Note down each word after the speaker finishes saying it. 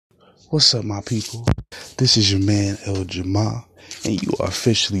What's up, my people? This is your man El Jamal, and you are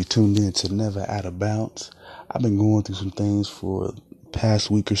officially tuned in to Never Out of Bounds. I've been going through some things for the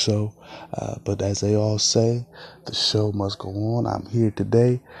past week or so, but as they all say, the show must go on. I'm here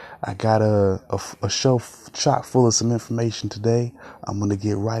today. I got a show chock full of some information today. I'm gonna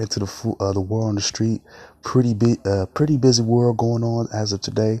get right into the war on the street. Pretty busy world going on as of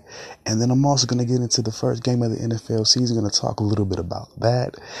today, and then I'm also gonna get into the first game of the NFL season. Gonna talk a little bit about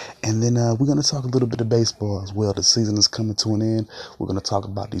that, and then we're gonna talk a little bit of baseball as well. The season is coming to an end. We're gonna talk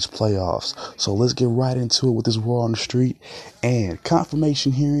about these playoffs. So let's get right into it with this war on the street. And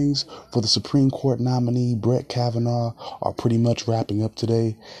confirmation hearings for the Supreme Court nominee Brett Kavanaugh are pretty much wrapping up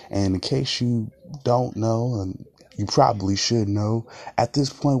today. And in case you don't know, and you probably should know, at this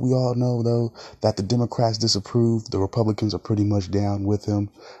point we all know though that the Democrats disapprove. The Republicans are pretty much down with him.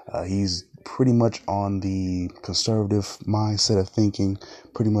 He's pretty much on the conservative mindset of thinking,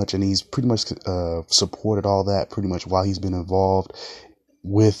 pretty much, and he's pretty much supported all that pretty much while he's been involved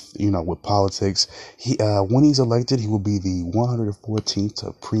with politics. When he's elected, he will be the 114th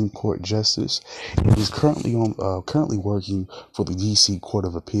Supreme Court justice, and he's currently working for the DC Court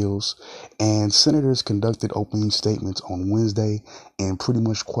of Appeals. And senators conducted opening statements on Wednesday and pretty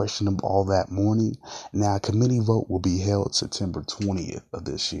much questioned him all that morning. Now, a committee vote will be held September 20th of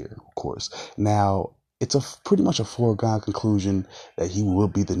this year, of course. Now, it's pretty much a foregone conclusion that he will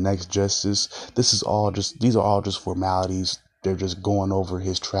be the next justice. These are all just formalities. They're just going over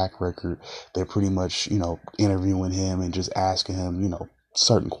his track record. They're pretty much, interviewing him and just asking him,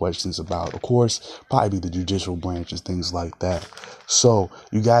 certain questions about, of course, probably the judicial branches, things like that. So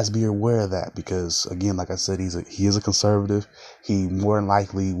you guys be aware of that, because again, like I said, he is a conservative. He more than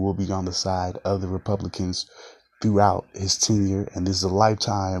likely will be on the side of the Republicans throughout his tenure, and this is a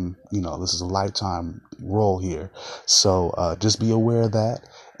lifetime role here. So just be aware of that,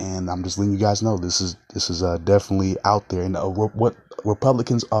 and I'm just letting you guys know this is definitely out there. And what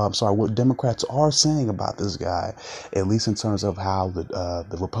Democrats are saying about this guy, at least in terms of how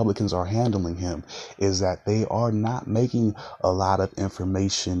the Republicans are handling him, is that they are not making a lot of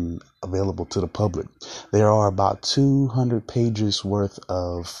information available to the public. There are about 200 pages worth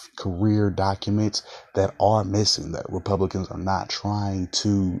of career documents that are missing, that Republicans are not trying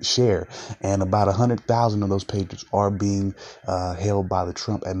to share, and about 100,000 of those pages are being held by the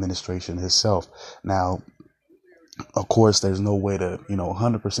Trump administration itself. Now, of course, there's no way to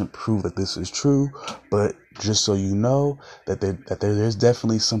 100% prove that this is true, but just so you know that there's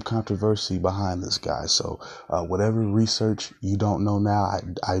definitely some controversy behind this guy. So whatever research you don't know now,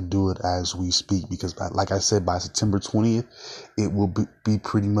 I do it as we speak, because like I said, by September 20th, it will be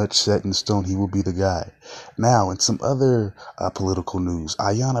pretty much set in stone. He will be the guy. Now, in some other political news,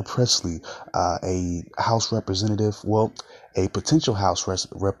 Ayanna Pressley, a potential House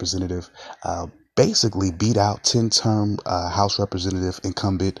representative, basically beat out 10-term House Representative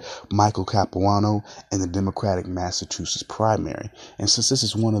incumbent Michael Capuano in the Democratic Massachusetts primary. And since this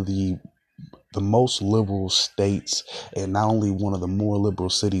is one of the most liberal states, and not only one of the more liberal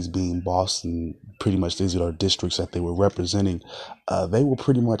cities being Boston, pretty much these are districts that they were representing, they will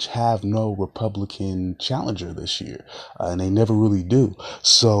pretty much have no Republican challenger this year, and they never really do.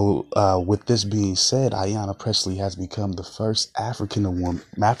 So with this being said, Ayanna Pressley has become the first African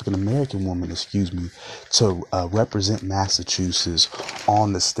American woman, to represent Massachusetts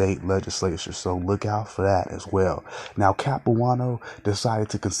on the state legislature. So look out for that as well. Now, Capuano decided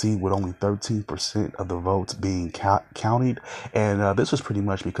to concede with only 13% of the votes being counted, and this was pretty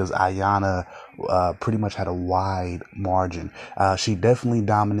much because Ayanna pretty much had a wide margin. She definitely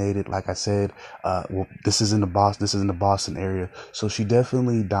dominated. Like I said, this is in the Boston area, so she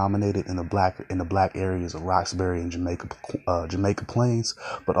definitely dominated in the black areas of Roxbury and Jamaica Plains.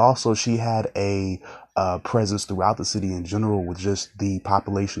 But also she had a presence throughout the city in general, with just the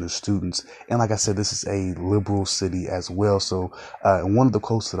population of students. And like I said, this is a liberal city as well. So one of the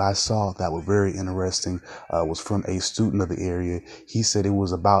quotes that I saw that were very interesting was from a student of the area. He said it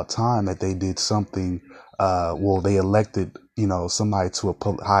was about time that they did something. They elected somebody to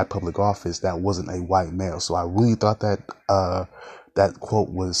a high public office that wasn't a white male. So I really thought that that quote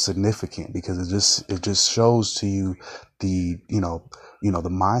was significant, because it just shows to you the the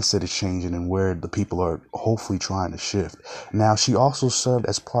mindset is changing and where the people are hopefully trying to shift. Now, she also served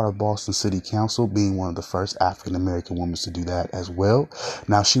as part of Boston City Council, being one of the first African American women to do that as well.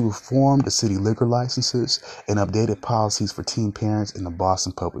 Now, she reformed the city liquor licenses and updated policies for teen parents in the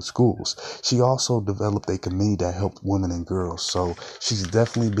Boston public schools. She also developed a committee that helped women and girls. So she's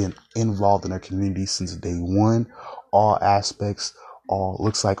definitely been involved in her community since day one. All aspects,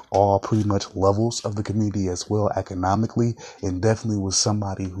 all pretty much levels of the community as well, economically, and definitely was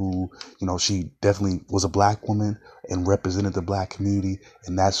somebody who, she definitely was a black woman and represented the black community,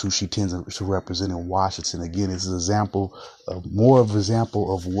 and that's who she tends to represent in Washington. Again, it's an example, more of an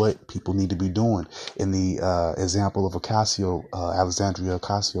example of what people need to be doing. In the example of Alexandria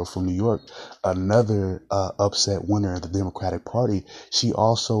Ocasio from New York, another upset winner of the Democratic Party, she's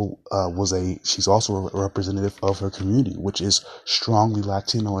also a representative of her community, which is strongly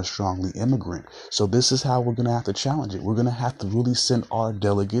Latino and strongly immigrant. So this is how we're going to have to challenge it. We're going to have to really send our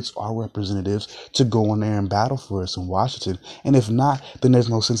delegates, our representatives, to go in there and battle for us in Washington. And if not, then there's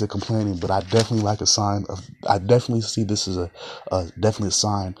no sense of complaining. But I definitely I definitely see this as definitely a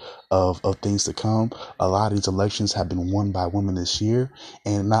sign of things to come. A lot of these elections have been won by women this year.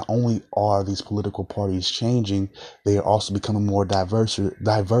 And not only are these political parties changing, they are also becoming more diverse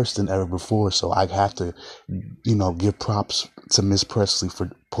than ever before. So I have to, give props to Miss Presley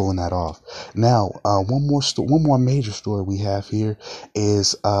for pulling that off. Now, one more major story we have here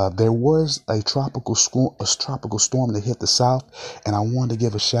is there was a tropical storm that hit the South, and I wanted to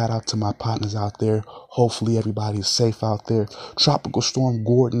give a shout out to my partners out there. Hopefully everybody is safe out there. Tropical Storm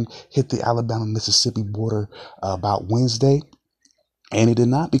Gordon hit the Alabama-Mississippi border about Wednesday. And it did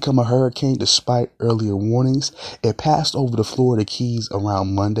not become a hurricane despite earlier warnings. It passed over the Florida Keys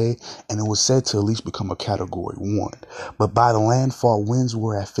around Monday, and it was said to at least become a Category 1. But by the landfall, winds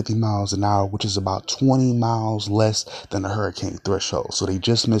were at 50 miles an hour, which is about 20 miles less than the hurricane threshold. So they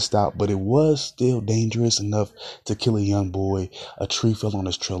just missed out, but it was still dangerous enough to kill a young boy. A tree fell on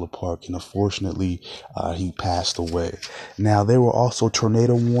his trailer park, and unfortunately, he passed away. Now, there were also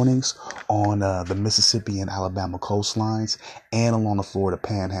tornado warnings on the Mississippi and Alabama coastlines and along the Florida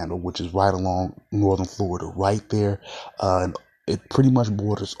Panhandle, which is right along northern Florida, right there. And it pretty much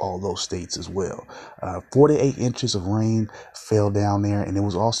borders all those states as well. 48 inches of rain fell down there, and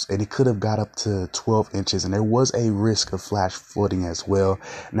it could have got up to 12 inches, and there was a risk of flash flooding as well.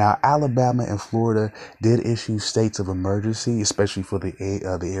 Now, Alabama and Florida did issue states of emergency, especially for the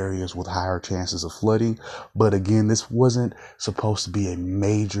areas with higher chances of flooding. But again, this wasn't supposed to be a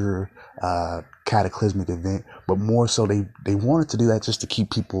major cataclysmic event, but more so they wanted to do that just to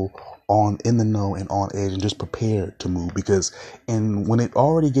keep people in the know and on edge and just prepared to move, because when it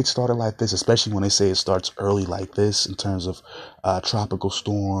already gets started like this, especially when they say it starts early like this in terms of tropical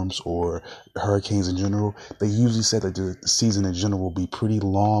storms or hurricanes in general, they usually say that the season in general will be pretty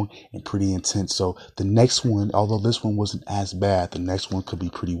long and pretty intense. So the next one, although this one wasn't as bad, the next one could be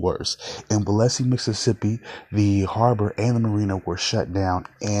pretty worse. In Biloxi, Mississippi, the harbor and the marina were shut down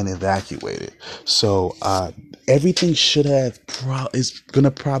and evacuated. So everything is going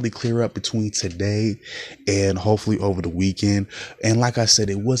to probably clear up between today and hopefully over the weekend. And like I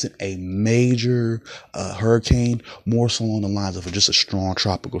said, it wasn't a major hurricane, more so along the lines of just a strong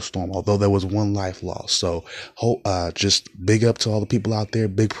tropical storm, although there was one life lost. So just big up to all the people out there,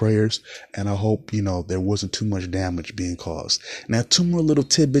 big prayers, and I hope there wasn't too much damage being caused. Now, two more little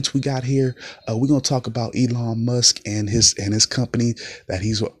tidbits we got here. We're going to talk about Elon Musk and his company that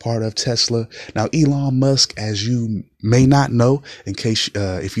he's a part of, Tesla. Now, Elon Musk, as you may not know, in case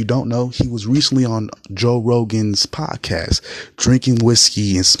if you don't know, he was recently on Joe Rogan's podcast, drinking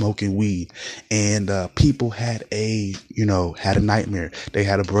whiskey and smoking weed, and people had a nightmare. They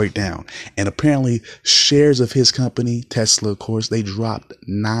had a breakdown, and apparently shares of his company, Tesla, of course, they dropped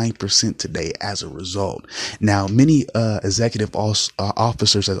 9% today as a result. Now, many executive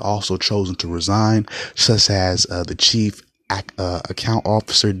officers have also chosen to resign, such as the chief account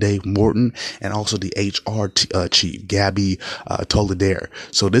officer Dave Morton, and also the HR chief Gabby Toledare.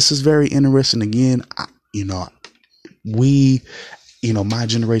 So this is very interesting. Again, my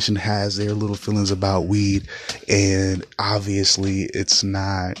generation has their little feelings about weed, and obviously it's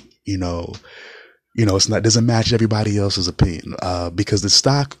not, doesn't match everybody else's opinion, because the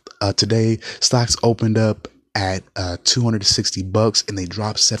stock today, stocks opened up at $260, and they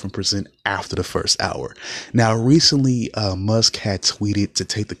dropped 7% after the first hour. Now, recently, Musk had tweeted to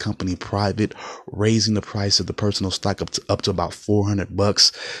take the company private, raising the price of the personal stock up to about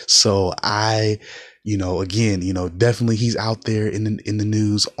 $400. So definitely he's out there in the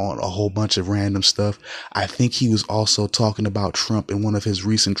news on a whole bunch of random stuff. I think he was also talking about Trump in one of his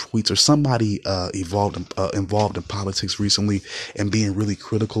recent tweets, or somebody involved in politics recently, and being really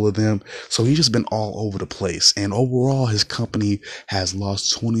critical of them. So he's just been all over the place. And overall, his company has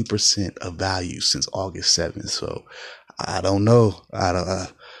lost 20% of value since August 7th. So I don't know.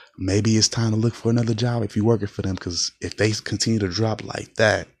 Maybe it's time to look for another job if you're working for them, because if they continue to drop like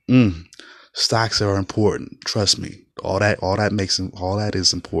that, stocks are important. Trust me. All that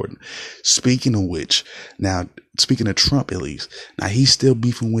is important. Speaking of which, now, speaking of Trump, at least, now he's still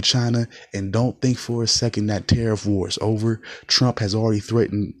beefing with China, and don't think for a second that tariff war is over. Trump has already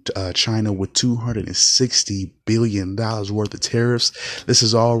threatened China with $260 billion worth of tariffs. This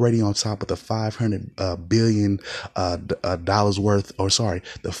is already on top of the $500 billion dollars worth, or sorry,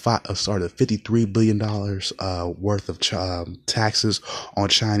 the $53 billion worth of taxes on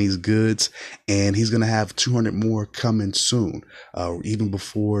Chinese goods, and he's gonna have 200 more coming soon, even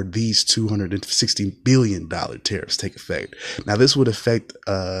before these $260 billion tariffs take effect. Now, this would affect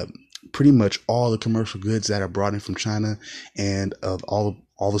pretty much all the commercial goods that are brought in from China, and all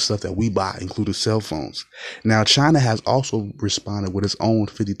the stuff that we buy, including cell phones. Now, China has also responded with its own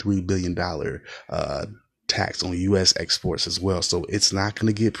 $53 billion tax on U.S. exports as well. So it's not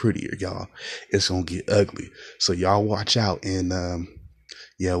going to get prettier, y'all. It's going to get ugly. So y'all watch out, and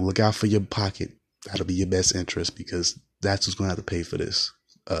look out for your pocket. That'll be your best interest, because that's who's going to have to pay for this,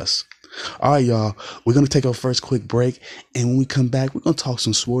 us. All right, y'all, we're going to take our first quick break, and when we come back, we're going to talk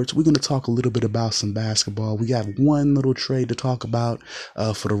some sports. We're going to talk a little bit about some basketball. We got one little trade to talk about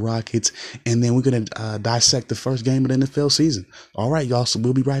for the Rockets, and then we're going to dissect the first game of the NFL season. All right, y'all, so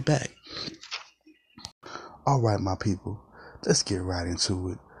we'll be right back. All right, my people, let's get right into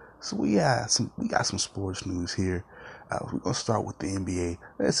it. So we got some sports news here. We're going to start with the NBA.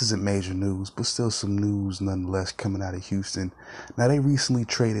 This isn't major news, but still some news nonetheless coming out of Houston. Now, they recently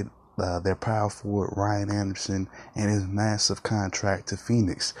traded their power forward Ryan Anderson and his massive contract to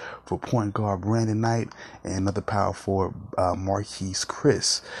Phoenix for point guard Brandon Knight and another power forward Marquise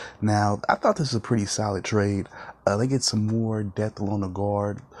Chris. Now, I thought this was a pretty solid trade. They get some more depth along the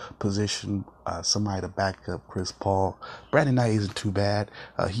guard position, somebody to back up Chris Paul. Brandon Knight isn't too bad.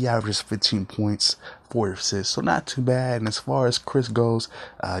 He averages 15 points, 4 assists, so not too bad. And as far as Chris goes,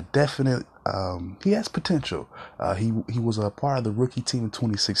 definitely he has potential. He was a part of the rookie team in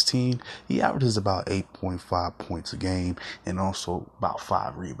 2016. He averages about 8.5 points a game and also about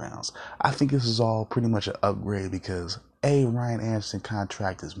 5 rebounds. I think this is all pretty much an upgrade because Ryan Anderson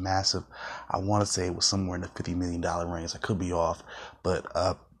contract is massive. I want to say it was somewhere in the $50 million range. I could be off, but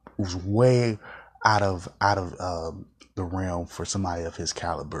it was way out of the realm for somebody of his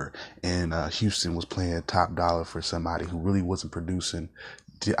caliber. And Houston was playing top dollar for somebody who really wasn't producing.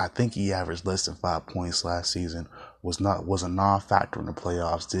 I think he averaged less than 5 points last season. Was a non-factor in the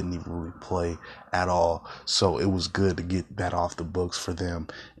playoffs. Didn't even really play at all. So it was good to get that off the books for them,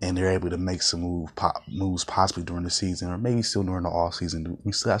 and they're able to make some moves possibly during the season, or maybe still during the off season.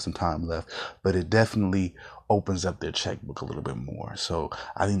 We still have some time left, but it definitely opens up their checkbook a little bit more. So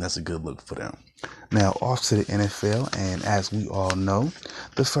I think that's a good look for them. Now off to the NFL, and as we all know,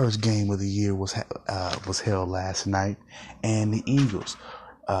 the first game of the year was held last night, and the Eagles.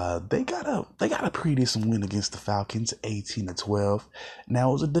 They got a pretty decent win against the Falcons, 18-12. Now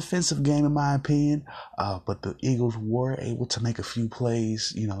it was a defensive game in my opinion, but the Eagles were able to make a few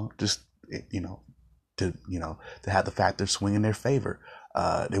plays, to have the factor swing in their favor.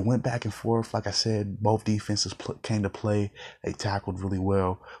 They went back and forth. Like I said, both defenses came to play. They tackled really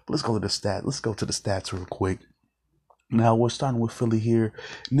well. But let's go to the stats. Let's go to the stats real quick. Now we're starting with Philly here.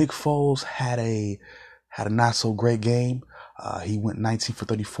 Nick Foles had a not so great game. He went 19 for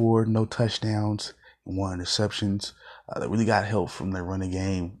 34, no touchdowns, and 1 interceptions. They really got help from their running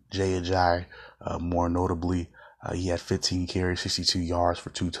game. Jay Ajayi, more notably, he had 15 carries, 62 yards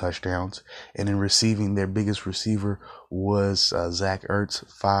for 2 touchdowns. And in receiving, their biggest receiver was Zach Ertz,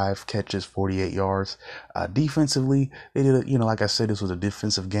 5 catches, 48 yards. Defensively, they did, like I said, this was a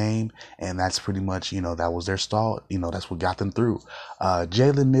defensive game, and that's pretty much, that was their stall. That's what got them through.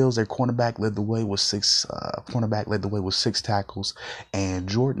 Jalen Mills, their cornerback, led the way with 6 tackles, and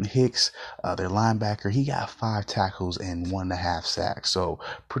Jordan Hicks, their linebacker, he got 5 tackles and 1.5 sacks. So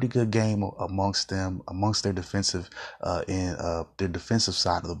pretty good game amongst their defensive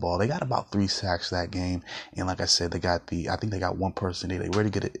side of the ball. They got about 3 sacks that game, and like I said, I think they got one person there. They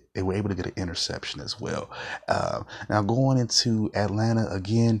were able to get an interception as well. Now going into Atlanta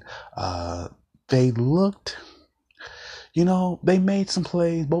again, they looked, they made some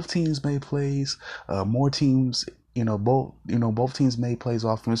plays. Both teams made plays. Both teams made plays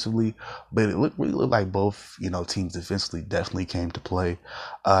offensively, but it really looked like both, teams defensively definitely came to play.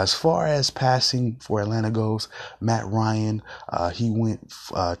 As far as passing for Atlanta goes, Matt Ryan, he went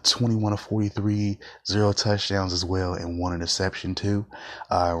 21 of 43, 0 touchdowns as well, and 1 interception too.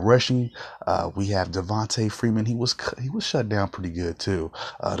 Rushing, we have Devontae Freeman. He was shut down pretty good too.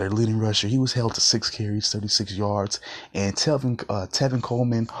 Their leading rusher, he was held to 6 carries, 36 yards, and Tevin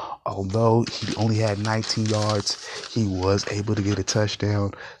Coleman, although he only had 19 yards, he was able to get a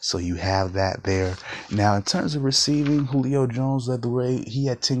touchdown, so you have that there. Now, in terms of receiving, Julio Jones led the way. He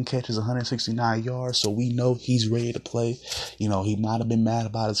had 10 catches, 169 yards, so we know he's ready to play. He might have been mad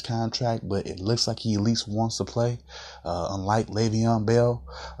about his contract, but it looks like he at least wants to play, unlike Le'Veon Bell,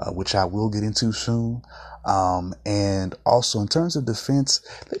 which I will get into soon. And also in terms of defense,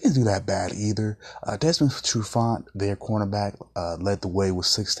 they didn't do that bad either. Desmond Trufant, their cornerback, led the way with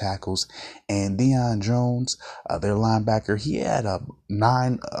 6 tackles, and Deion Jones, their linebacker, he had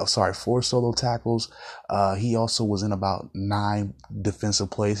 4 solo tackles. He also was in about 9 defensive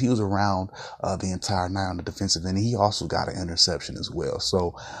plays. He was around the entire night on the defensive end. He also got an interception as well.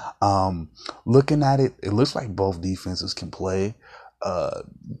 So, looking at it, it looks like both defenses can play.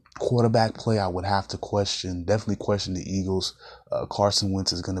 Quarterback play, I would have to definitely question the Eagles. Carson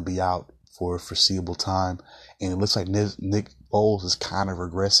Wentz is going to be out for a foreseeable time, and it looks like Nick Foles is kind of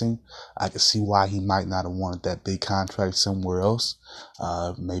regressing. I can see why he might not have wanted that big contract somewhere else.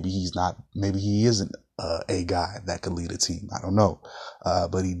 Maybe he isn't a guy that could lead a team. I don't know.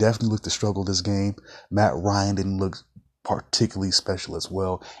 But he definitely looked to struggle this game. Matt Ryan didn't look particularly special as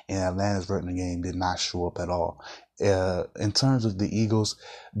well, and Atlanta's running game did not show up at all. In terms of the Eagles,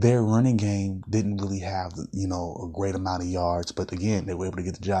 their running game didn't really have, a great amount of yards, but again, they were able to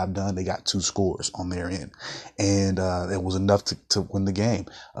get the job done. They got 2 scores on their end, and it was enough to win the game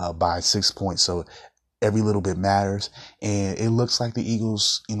by 6 points. So every little bit matters, and it looks like the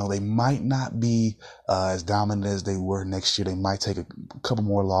Eagles, they might not be as dominant as they were next year. They might take a couple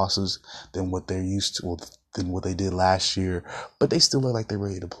more losses than what they're used to, than what they did last year, but they still look like they're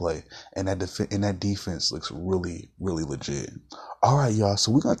ready to play, and that defense looks really, really legit. All right, y'all.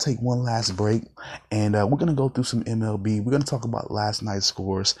 So we're gonna take one last break, and we're gonna go through some MLB. We're gonna talk about last night's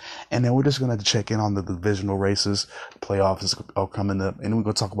scores, and then we're just gonna check in on the divisional races. Playoffs are coming up, and then we're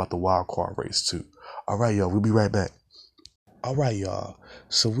gonna talk about the wild card race too. All right, y'all. We'll be right back. All right, y'all.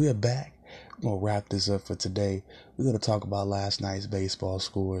 So we're back. We're going to wrap this up for today. We're going to talk about last night's baseball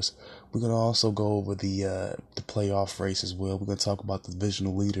scores. We're going to also go over the playoff race as well. We're going to talk about the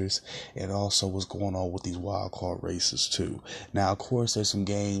divisional leaders and also what's going on with these wild card races too. Now, of course, there's some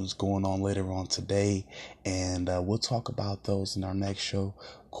games going on later on today, and we'll talk about those in our next show.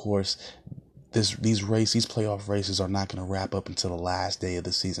 Of course, these playoff races are not going to wrap up until the last day of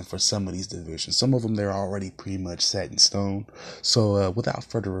the season for some of these divisions. Some of them, they're already pretty much set in stone. So without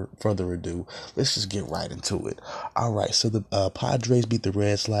further ado, let's just get right into it. All right, so the Padres beat the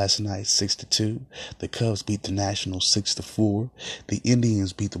Reds last night 6-2. The Cubs beat the Nationals 6-4. The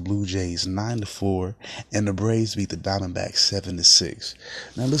Indians beat the Blue Jays 9-4, and the Braves beat the Diamondbacks 7-6.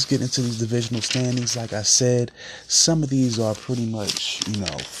 Now let's get into these divisional standings. Like I said, some of these are pretty much,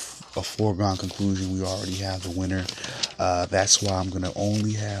 a foregone conclusion. We already have the winner. That's why I'm going to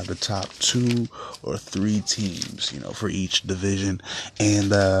only have the top 2 or 3 teams, for each division.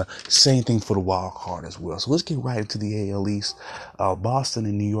 And same thing for the wild card as well. So let's get right into the AL East. Boston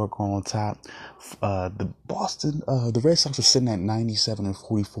and New York are on top. The Red Sox are sitting at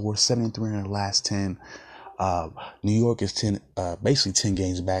 97-44, 73 in their last 10. New York is basically 10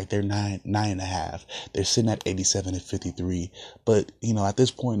 games back. They're 9.5. They're sitting at 87-53. But, at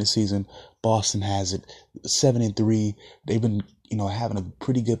this point in the season, Boston has it 7-3. They've been, having a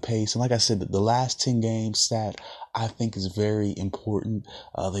pretty good pace. And like I said, the last 10 games stat, I think, is very important.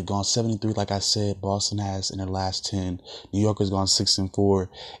 They've gone 7-3, like I said, Boston has in their last 10. New York has gone 6-4.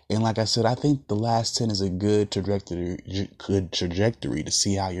 And like I said, I think the last 10 is a good trajectory to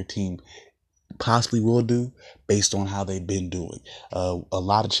see how your team possibly will do based on how they've been doing. A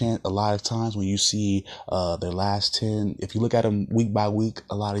lot of times when you see their last 10, if you look at them week by week,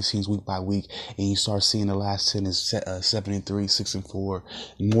 a lot of these teams week by week, and you start seeing the last 10 is 7-3, 6-4,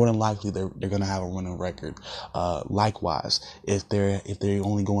 more than likely they're going to have a winning record. Likewise, if they're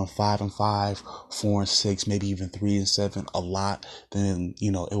only going 5-5, 4-6, maybe even 3-7 a lot, then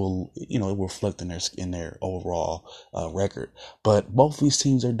it will reflect in their overall record. But both these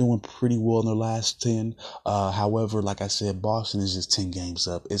teams are doing pretty well in their last 10. However, like I said, Boston is just 10 games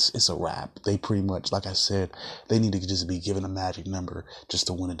up. It's a wrap. They pretty much, like I said, they need to just be given a magic number just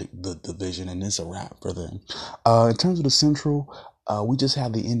to win the division, and it's a wrap for them. In terms of the Central, we just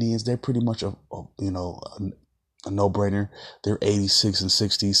have the Indians. They're pretty much a no-brainer. They're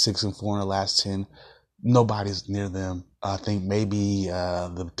 86-60, 6-4 in the last 10. Nobody's near them. I think maybe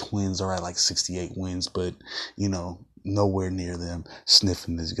the Twins are at like 68 wins, but nowhere near them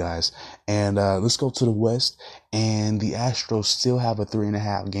sniffing these guys. And let's go to the West. And the Astros still have a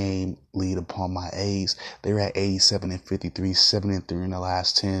 3.5 game lead upon my A's. They're at 87-53, 7-3 in the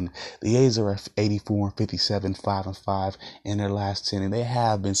last 10. The A's are at 84-57, 5-5 in their last 10. And they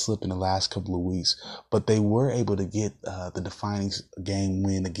have been slipping the last couple of weeks, but they were able to get the defining game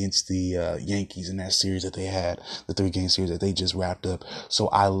win against the Yankees in that series that they had, the 3-game series that they just wrapped up. So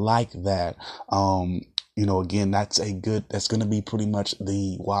I like that. Again, that's going to be pretty much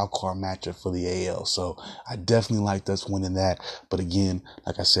the wild card matchup for the AL. So I definitely like us winning that. But again,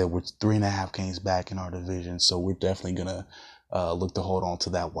 like I said, we're 3.5 games back in our division. So we're definitely going to look to hold on to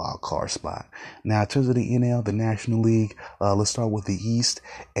that wild card spot. Now, in terms of the NL, the National League, let's start with the East.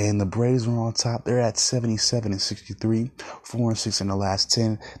 And the Braves are on top. They're at 77-63, 4-6 in the last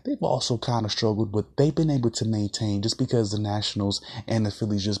 10. They've also kind of struggled, but they've been able to maintain just because the Nationals and the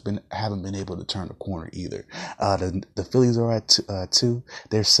Phillies haven't been able to turn the corner either. The Phillies are at 2.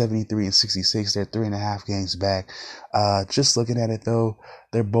 They're 73-66. They're 3.5 games back. Just looking at it though,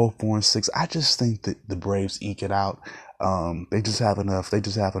 they're both 4-6. I just think that the Braves eke it out. They just have enough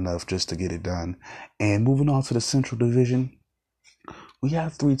just to get it done. And moving on to the Central Division, we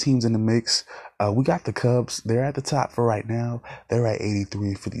have 3 teams in the mix. We got the Cubs. They're at the top for right now. They're at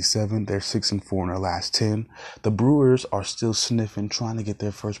 83-57. They're 6-4 in their last 10. The Brewers are still sniffing, trying to get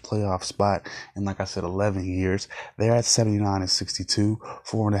their first playoff spot in, like I said, 11 years. They're at 79-62,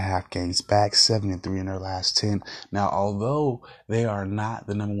 4.5 games back, 7-3 in their last 10. Now, although they are not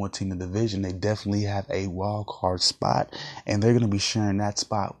the number 1 team in the division, they definitely have a wild card spot, and they're going to be sharing that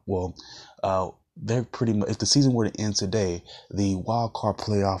spot. They're pretty much, if the season were to end today, the wild card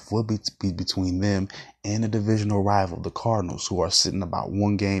playoff will be between them and the divisional rival, the Cardinals, who are sitting about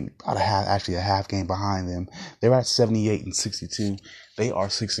a half game behind them. They're at 78-62. They are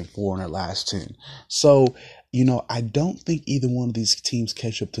 6-4 in their last 10. So, I don't think either one of these teams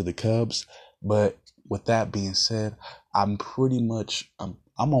catch up to the Cubs. But with that being said, I'm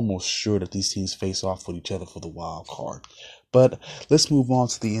almost sure that these teams face off with each other for the wild card. But let's move on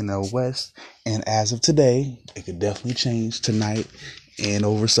to the NL West. And as of today, it could definitely change tonight and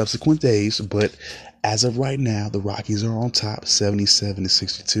over subsequent days. But as of right now, the Rockies are on top,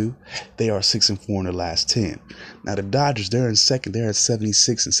 77-62. They are 6-4 in their last 10. Now the Dodgers, they're in second. They're at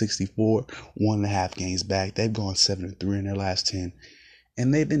 76-64, 1.5 games back. They've gone 7-3 in their last 10.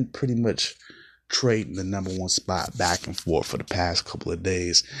 And they've been pretty much trading the number 1 spot back and forth for the past couple of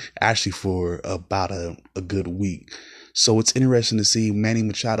days, actually for about a good week. So it's interesting to see Manny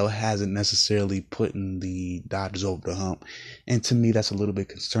Machado hasn't necessarily put the Dodgers over the hump. And to me, that's a little bit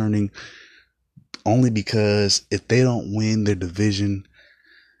concerning, only because if they don't win their division,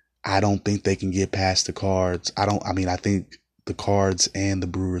 I don't think they can get past the Cards. I think the Cards and the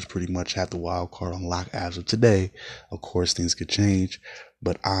Brewers pretty much have the wild card on lock as of today. Of course, things could change,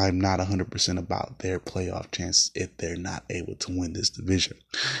 but I'm not 100% about their playoff chances if they're not able to win this division.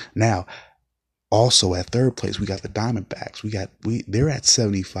 Now, also at third place, we got the Diamondbacks. They're at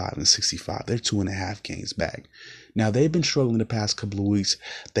 75-65. They're 2.5 games back. Now they've been struggling the past couple of weeks.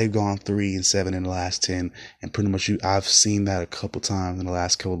 They've gone 3-7 in the last 10, and pretty much I've seen that a couple times in the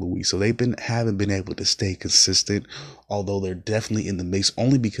last couple of weeks. So they haven't been able to stay consistent, although they're definitely in the mix,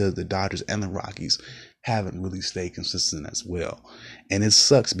 only because the Dodgers and the Rockies haven't really stayed consistent as well. And it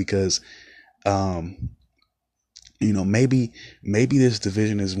sucks because maybe this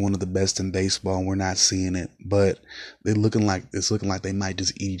division is one of the best in baseball and we're not seeing it, but it's looking like they might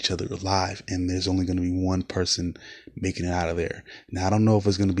just eat each other alive, and there's only going to be one person making it out of there. Now, I don't know if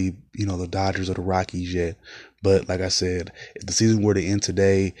it's going to be, the Dodgers or the Rockies yet, but like I said, if the season were to end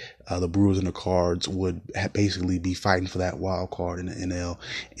today, the Brewers and the Cards would basically be fighting for that wild card in the NL,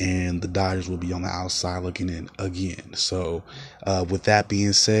 and the Dodgers will be on the outside looking in again. So, with that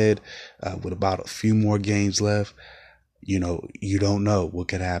being said, with about a few more games left, you don't know what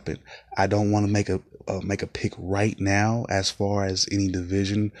could happen. I don't want to make a pick right now as far as any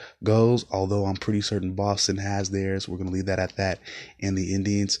division goes, although I'm pretty certain Boston has theirs. We're going to leave that at that. And the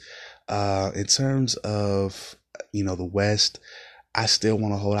Indians, in terms of, the West, I still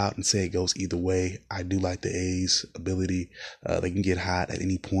want to hold out and say it goes either way. I do like the A's ability. They can get hot at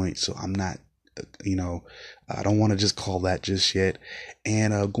any point. So I'm not, I don't want to just call that just yet.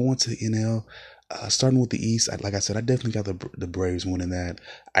 And going to the NL, starting with the East, like I said, I definitely got the Braves winning that.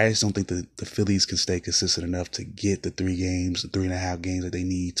 I just don't think the Phillies can stay consistent enough to get the 3.5 games that they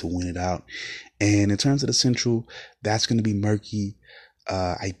need to win it out. And in terms of the Central, that's going to be murky.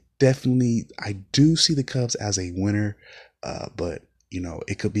 I do see the Cubs as a winner, but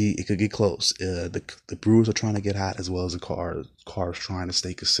it could get close. The Brewers are trying to get hot, as well as the Cards trying to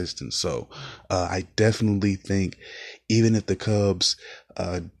stay consistent. So I definitely think even if the Cubs,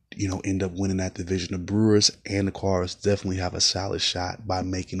 end up winning that division, the Brewers and the Cards definitely have a solid shot by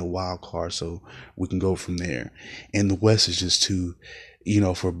making a wild card. So we can go from there. And the West is just too,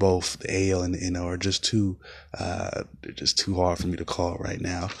 for both the AL and the NL are just too hard for me to call right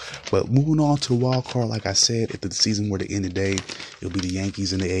now. But moving on to the wild card, like I said, if the season were to end today, it'll be the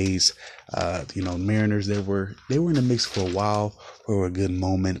Yankees and the A's. Mariners, they were in the mix for a while, for a good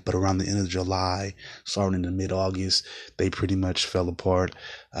moment, but around the end of July, starting in the mid-August, they pretty much fell apart.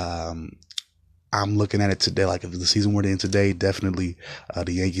 I'm looking at it today, like if the season were to end today, definitely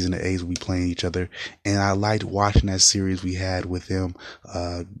the Yankees and the A's will be playing each other. And I liked watching that series we had with them,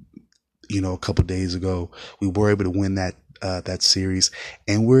 a couple days ago. We were able to win that series,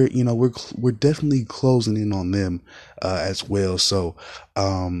 and we're definitely closing in on them as well. So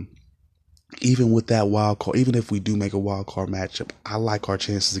even with that wild card, even if we do make a wild card matchup, I like our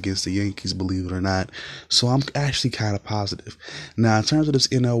chances against the Yankees, believe it or not. So I'm actually kind of positive. Now, in terms of this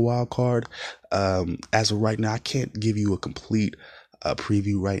NL wild card, as of right now, I can't give you a complete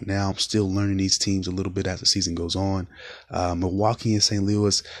preview right now. I'm still learning these teams a little bit as the season goes on. Milwaukee and St.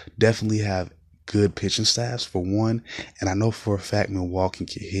 Louis definitely have good pitching staffs for one, and I know for a fact Milwaukee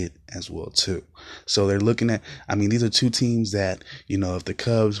can hit as well too. So they're looking at, these are two teams that, if the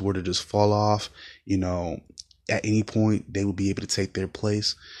Cubs were to just fall off, at any point they would be able to take their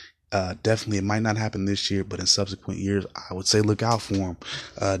place. Definitely, it might not happen this year, but in subsequent years, I would say look out for them.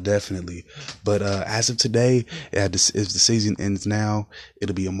 Definitely. But as of today, if the season ends now,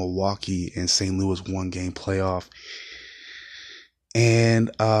 it'll be a Milwaukee and St. Louis 1-game playoff. And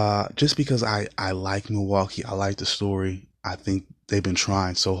just because I like Milwaukee, I like the story. I think they've been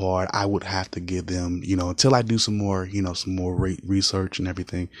trying so hard. I would have to give them, until I do some more research and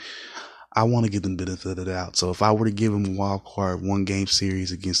everything, I want to give them the benefit of the doubt. So if I were to give them a wild card 1-game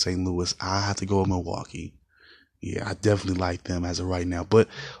series against St. Louis, I have to go with Milwaukee. Yeah, I definitely like them as of right now. But,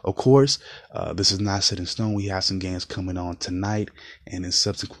 of course, this is not set in stone. We have some games coming on tonight and in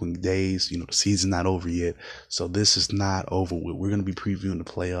subsequent days. The season's not over yet. So this is not over with. We're going to be previewing the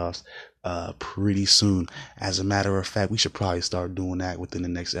playoffs pretty soon. As a matter of fact, we should probably start doing that within the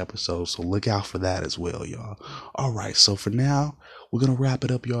next episode. So look out for that as well, y'all. All right, so for now, we're going to wrap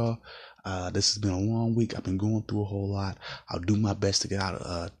it up, y'all. This has been a long week. I've been going through a whole lot. I'll do my best to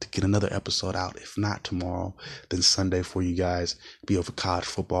get another episode out. If not tomorrow, then Sunday for you guys. Be over college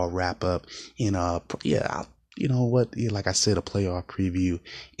football wrap up. And like I said, a playoff preview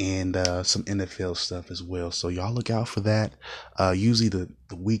and some NFL stuff as well. So y'all look out for that. Usually the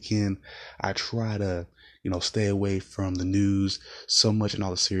weekend, I try to stay away from the news so much and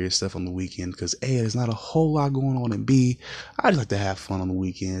all the serious stuff on the weekend because A, there's not a whole lot going on, and B, I just like to have fun on the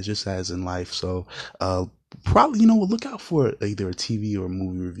weekends, just as in life. So, probably, look out for either a TV or a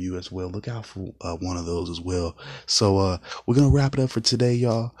movie review as well. Look out for one of those as well. So, we're going to wrap it up for today,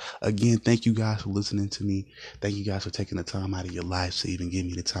 y'all. Again, thank you guys for listening to me. Thank you guys for taking the time out of your lives to even give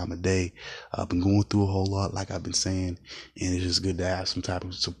me the time of day. I've been going through a whole lot, like I've been saying, and it's just good to have some type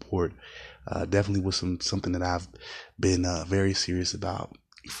of support. Definitely was something that I've been very serious about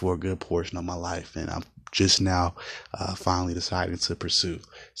for a good portion of my life, and I'm just now finally deciding to pursue.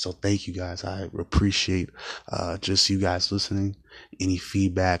 So thank you guys. I appreciate just you guys listening. Any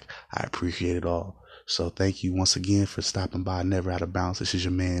feedback, I appreciate it all. So thank you once again for stopping by Never Out of Bounds. This is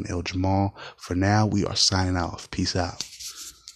your man El Jamal. For now, we are signing off. Peace out.